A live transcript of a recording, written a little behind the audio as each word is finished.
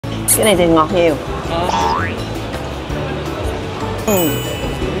cái này thì ngọt nhiều.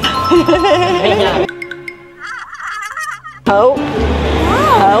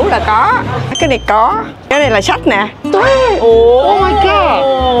 Hữu là có, cái này có, cái này là sách nè. Oh my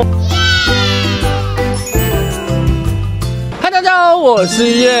god！ 嗨，大家好，我是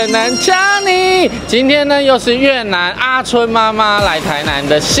越南强尼。今天呢，又是越南阿春妈妈来台南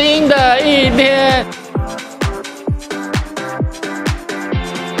的新的一天。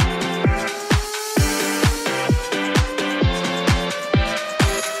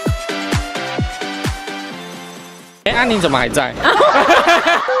安妮怎么还在？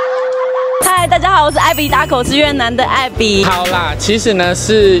嗨，大家好，我是艾比，大口吃越南的艾比。好啦，其实呢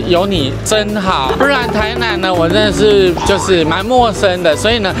是有你真好，不然台南呢我真的是就是蛮陌生的，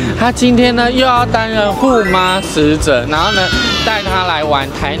所以呢他今天呢又要担任护妈使者，然后呢带他来玩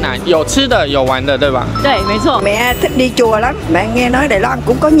台南，有吃的有玩的，对吧？对，没错。Mẹ thích đi chùa lắm, mẹ nghe nói Đài Loan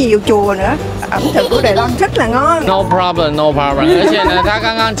cũng có nhiều chùa nữa. Ẩm thực của Đài Loan rất là ngon. No problem, no problem。而且呢，他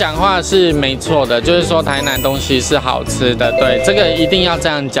刚刚讲话是没错的，就是说台南东西是好吃的，对，这个一定要这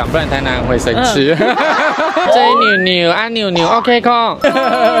样讲，不然台南人会生气。J牛牛，安牛牛 ，OK 空。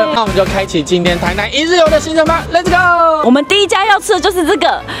那我们就开启今天台南一日游的行程吧 ，Let's go。我们第一家要吃的就是这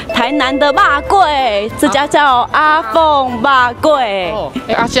个台南的肉粿，这家叫阿凤肉粿。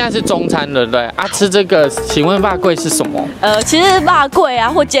现在是中餐对不对？吃这个，请问肉粿是什么？其实肉粿啊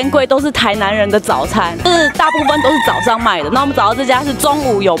或煎粿都是台南人的早餐，就是大部分都是早上卖的。那我们找到这家是中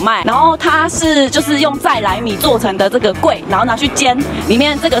午有卖，然后它是就是用再来米做成的这个粿，然后拿去煎，里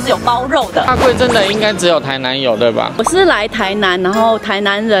面这个是有包肉的。肉粿真的应该只有台南有对吧？我是来台南，然后台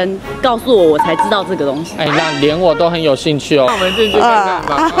南人告诉我，我才知道这个东西。那连我都很有兴趣哦。那我们进去看看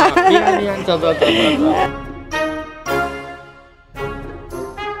吧。厉害厉害，走走走走走。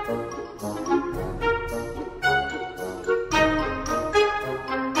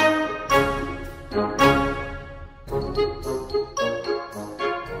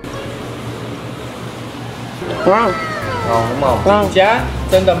Ngon. Ngon đúng không? Ngon. Giá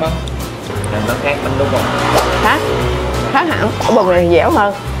真的吗？nó khác bánh đúng không? Khác hẳn. Cái bột này dẻo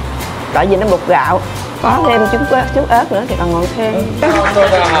hơn. Tại vì nó bột gạo. Có thêm chút ớt nữa thì còn ngon thêm.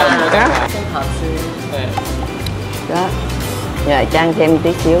 Đó. Rồi chan thêm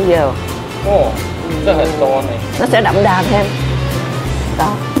tí xíu vô. Ồ, rất là to này. Nó sẽ đậm đà thêm. Đó.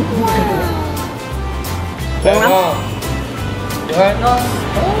 Ngon lắm. Ngon.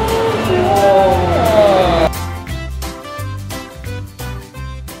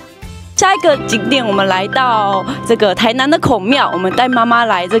 下一个景点，我们来到这个台南的孔庙，我们带妈妈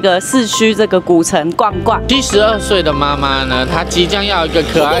来这个市区这个古城逛逛。72岁的妈妈呢，她即将要有一个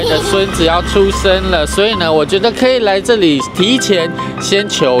可爱的孙子要出生了，所以呢，我觉得可以来这里提前先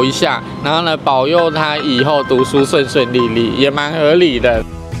求一下，然后呢，保佑她以后读书顺顺利利，也蛮合理的。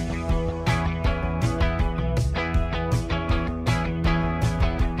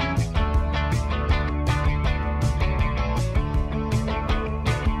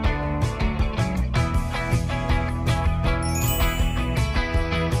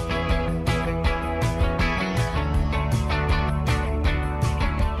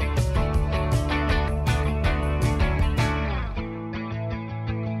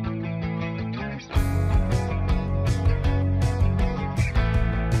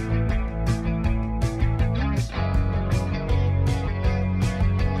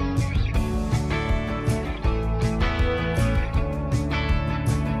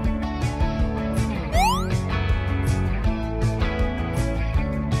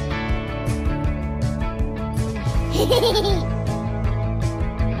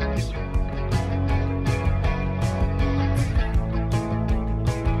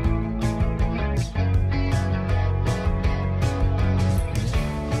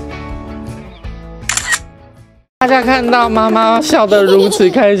大家看到妈妈笑得如此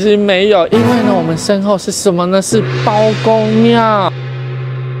开心没有？因为呢，我们身后是什么呢？是包公庙。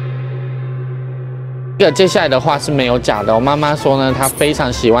这个接下来的话是没有假的。我妈妈说呢，她非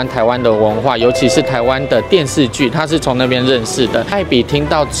常喜欢台湾的文化，尤其是台湾的电视剧，她是从那边认识的。艾比听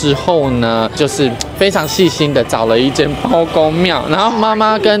到之后呢，就是非常细心的找了一间包公庙，然后妈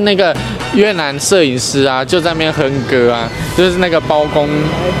妈跟那个越南摄影师啊，就在那边哼歌啊，就是那个包公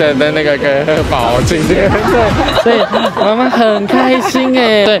的那个歌宝今天，对，所以妈妈很开心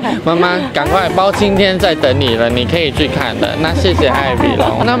哎。对，妈妈赶快包今天在等你了，你可以去看了。那谢谢艾比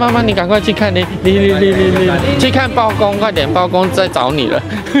喽。那妈妈你赶快去看，你去看包公，快点，包公在找你了。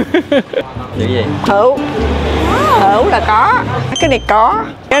Hữu. Hữu là có, cái này có,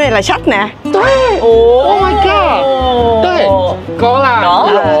 cái này là sách nè. 对 ，Oh my god， 对，có啦，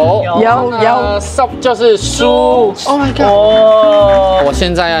有，sub 就是书 ，Oh my god。我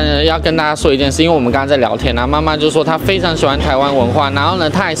现在呢要跟大家说一件事，因为我们刚刚在聊天啊，妈妈就说她非常喜欢台湾文化，然后呢，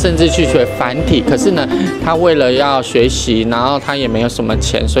她还甚至去学繁体，可是呢，她为了要学习，然后她也没有什么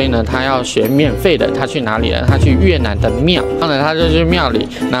钱，所以呢，她要学免费的。她去哪里了？她去越南的庙，然后呢，她就去庙里，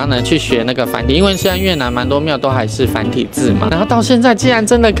然后呢去学那个繁体，因为现在越南蛮多庙都还是繁体字嘛。然后到现在竟然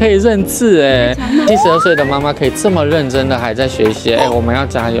真的可以认字哎，72岁的妈妈可以这么认真的还在学习，哎，我们要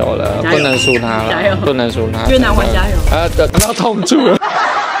加油了，不能输她了，不能输她。越南玩加油！等到痛住了。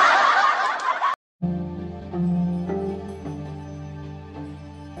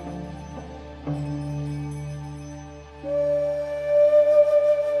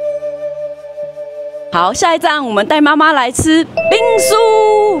好，下一站我们带妈妈来吃冰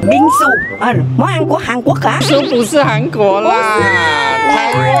酥。冰酥，món ăn của Hàn Quốc hả？ 酥不是韩国啦，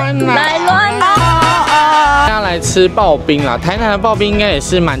台湾啦。来乱啦！大家来吃刨冰啦，台南的刨冰应该也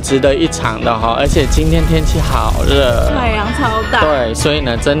是蛮值得一尝的哈，而且今天天气好热，太阳超大。对，所以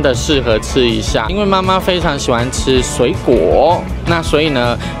呢真的适合吃一下，因为妈妈非常喜欢吃水果，那所以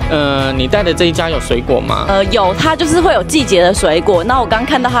呢，你带的这一家有水果吗？有，它就是会有季节的水果。那我刚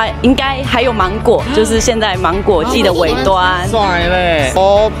看到它应该还有芒果，就是现在芒果季的尾端。帅嘞！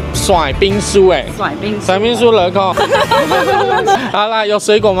哦，甩冰酥哎，甩冰酥了扣。好啦，有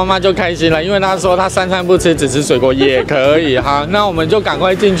水果妈妈就开心了，因为她说她3餐不吃，只吃水果也可以哈。那我们就赶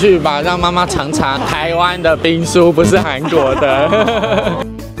快进去吧，让妈妈尝尝台湾的冰酥，不是韩国的。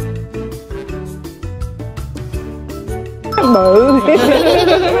Bự.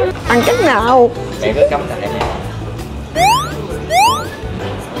 Ăn cách nào? Mẹ cứ cắm tại nha.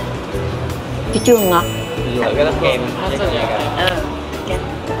 Cái chua ngọt. Thử cái lớp kem.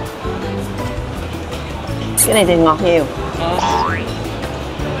 Cái này thì ngọt nhiều.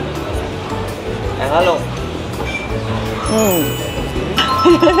 Ăn hết luôn.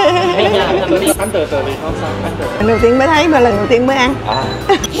 Ăn từ từ thì không sao. Lần đầu tiên mới thấy mà lần đầu tiên mới ăn.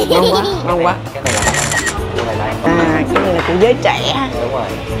 Ngon quá, ngon quá. Cái này là cái này là của giới trẻ. đúng rồi.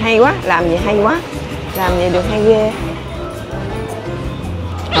 Hay quá, làm gì hay quá. Làm gì được hay ghê.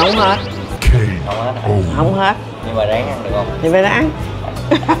 Không hết. Không hết. Nhưng mà ráng ăn được không? Thì phải ráng.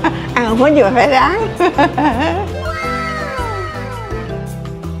 Ăn không hết gì mà phải ráng.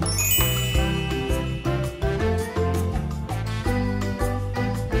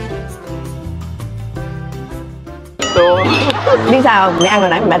 Biết sao không? Mẹ ăn hồi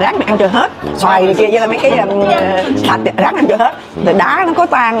nãy mẹ ráng mẹ ăn cho hết. Xoài này kia với là mấy cái sạch ráng ăn cho hết. Rồi đá nó có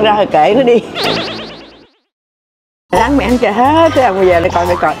tan ra rồi kệ nó đi. Ráng mẹ ăn cho hết. Thế bây giờ để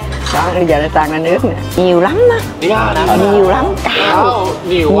coi. Đó, bây giờ nó tan ra nước nè. Nhiều lắm á. Nhiều lắm. Cao.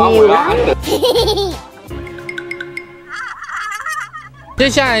 Nhiều lắm. 接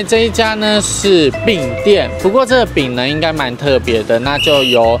下来这一家呢是饼店，不过这个饼呢应该蛮特别的，那就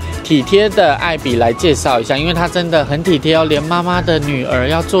由体贴的艾比来介绍一下，因为她真的很体贴哦，连妈妈的女儿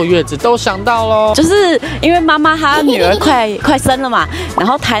要坐月子都想到咯。就是因为妈妈她女儿快生了嘛，然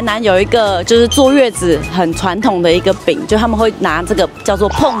后台南有一个就是坐月子很传统的一个饼，就他们会拿这个叫做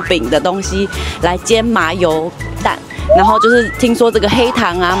碰饼的东西来煎麻油蛋。然后就是听说这个黑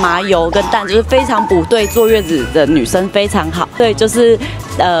糖啊、麻油跟蛋就是非常补对坐月子的女生非常好，对，就是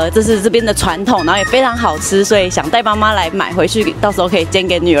这是这边的传统，然后也非常好吃，所以想带妈妈来买回去，到时候可以煎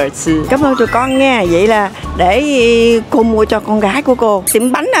给女儿吃。Cảm ơn tụi con nghe. Vậy là để cô mua cho con gái của cô.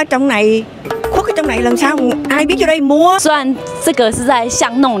 Tiệm bánh ở trong này, khuất ở trong này lần sau ai biết vô đây mua. 虽然这个是在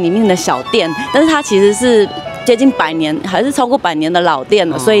巷弄里面的小店，但是它其实是接近100年，还是超过100年的老店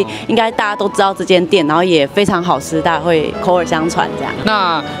了，所以应该大家都知道这间店，然后也非常好吃，大家会口耳相传这样。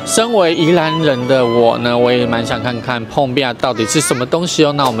那身为宜兰人的我呢，我也蛮想看看碰饼到底是什么东西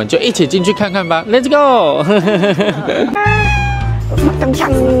哦。那我们就一起进去看看吧 ，Let's go！ Mắt trong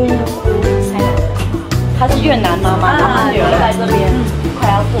xanh. 她是越南妈妈，然后她女儿在这边快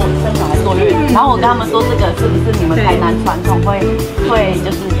要生小孩坐月子，然后我跟他们说这个是不是你们台南传统会就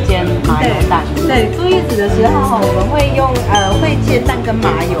是煎麻油蛋？对，坐月子的时候我们会用会煎蛋跟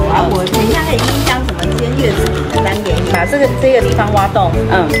麻油啊。我等一下可以跟你讲怎么煎月子饼的单点，把这个地方挖洞，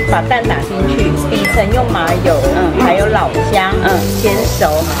把蛋打进去，底层用麻油，还有老姜，煎熟。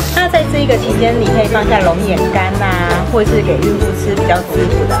那在这个期间，你可以放下龙眼干啊，或是给孕妇吃比较滋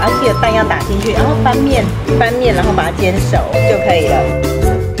补的，记得蛋要打进去，然后翻面，然后把它煎熟就可以了。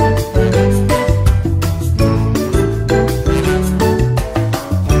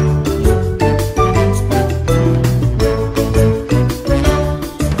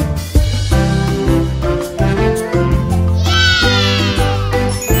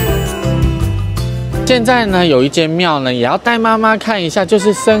接现在呢，有一间庙呢，也要带妈妈看一下，就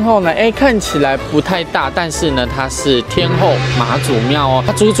是身后呢，看起来不太大，但是呢，它是天后妈祖庙哦，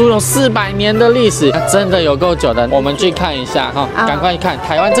它足足有400年的历史，它真的有够久的。我们去看一下哈，赶快看，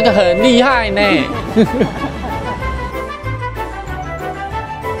台湾这个很厉害呢。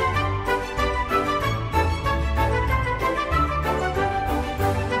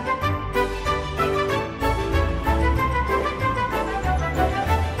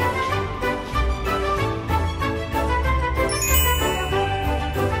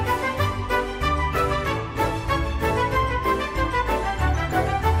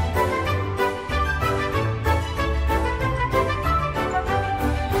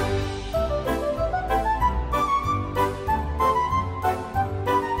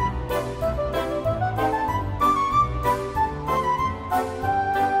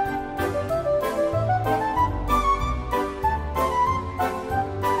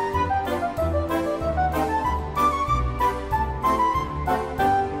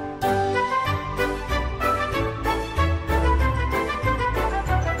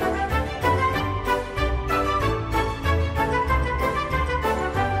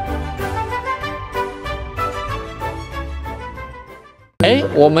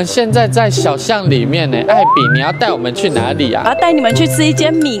我们现在在小巷里面呢，艾比，你要带我们去哪里啊？我要带你们去吃一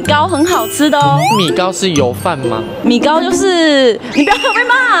间米糕，很好吃的哦。米糕是油饭吗？米糕就是你不要被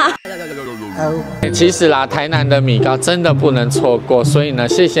骂。其实啦，台南的米糕真的不能错过，所以呢，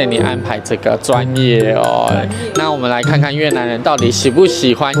谢谢你安排这个专业哦。那我们来看看越南人到底喜不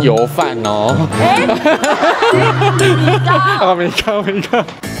喜欢油饭哦。米糕，哦，米糕，米糕。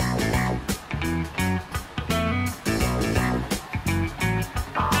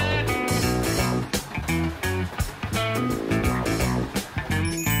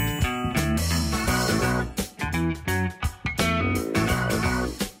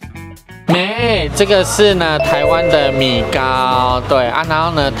这个是呢台湾的米糕，对啊，然后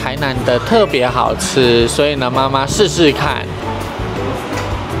呢台南的特别好吃，所以呢妈妈试试看。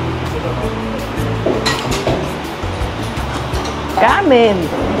Cá mềm,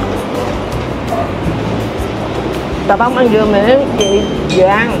 tàu bông ăn vừa miệng chị vừa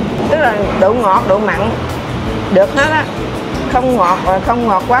ăn, tức là độ ngọt độ mặn được hết á, không ngọt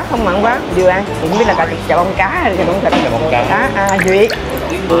quá không mặn quá vừa ăn. Chị không biết là chà bông cá hay chà bông thịt. Chà bông cá. Duyệt.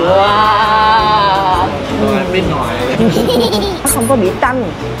 Wow. Bên ngoài nó không có bị tanh,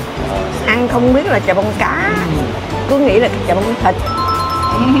 ăn không biết là chà bông cá, cứ nghĩ là chà bông thịt.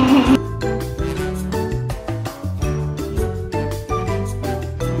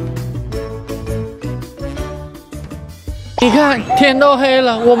 你看，天都黑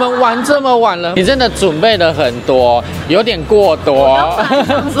了，我们玩这么晚了，你真的准备了很多，有点过多。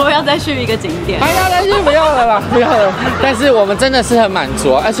想说要再去一个景点，哎呀，再去不要了啦，不要了。但是我们真的是很满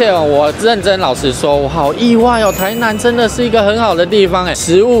足，而且我认真老实说，我好意外哦，台南真的是一个很好的地方哎。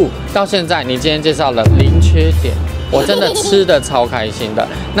食物到现在你今天介绍了零缺点。 我真的吃的超开心的。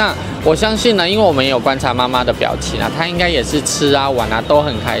那我相信呢，因為我們有觀察媽媽的表情啊，她應該也是吃啊玩啊都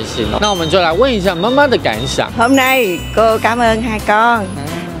很開心哦。那我們就來問一下媽媽的感想。Hôm nay cô cảm ơn hai con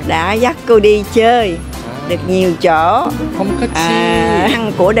đã dắt cô đi chơi được nhiều chỗ. Không có chi.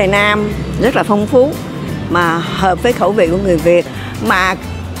 Ăn của Đài Nam rất là phong phú mà hợp với khẩu vị của người Việt. Mà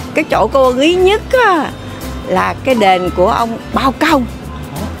cái chỗ cô ưng ý nhất á, là cái đền của ông Bao Công.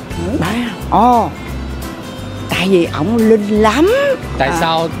 Đấy. Ồ. Tại vì ổng linh lắm. Tại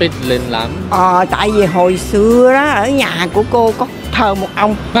sao biết linh lắm? Tại vì hồi xưa đó ở nhà của cô có thờ một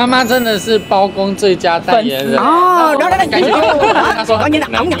ông. Mama 真的是包公最佳代言人。đó coi như là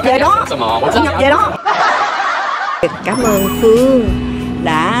ổng nhập về đó. Ổng nhập về đó. Cảm ơn Phương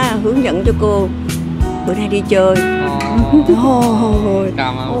đã hướng dẫn cho cô bữa nay đi chơi.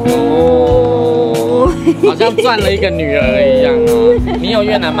 干嘛？好像赚了一个女儿一样哦。你有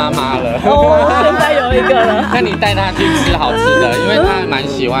越南妈妈了，现在有一个了。那你带她去吃好吃的，因为她蛮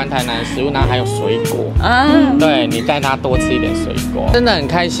喜欢台南食物，然后还有水果。对你带她多吃一点水果，真的很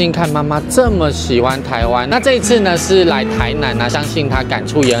开心看妈妈这么喜欢台湾。那这一次呢是来台南啊，相信她感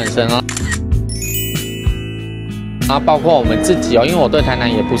触也很深哦。 然后包括我们自己哦，因为我对台南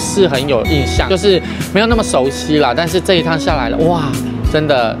也不是很有印象，就是没有那么熟悉啦。但是这一趟下来了，哇，真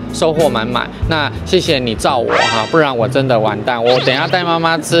的收获满满。那谢谢你照我哈，不然我真的完蛋。我等一下带妈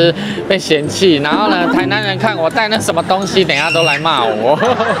妈吃被嫌弃，然后呢，台南人看我带那什么东西，等一下都来骂我。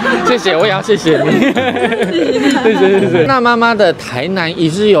谢谢，我也要谢谢你。谢谢。那妈妈的台南一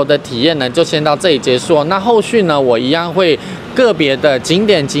日游的体验呢，就先到这里结束。那后续呢，我一样会。 个别的景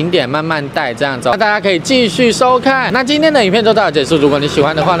点慢慢带这样子，那大家可以继续收看。那今天的影片就到此结束，如果你喜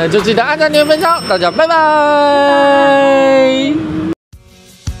欢的话呢，就记得按赞、留言、分享。大家拜拜。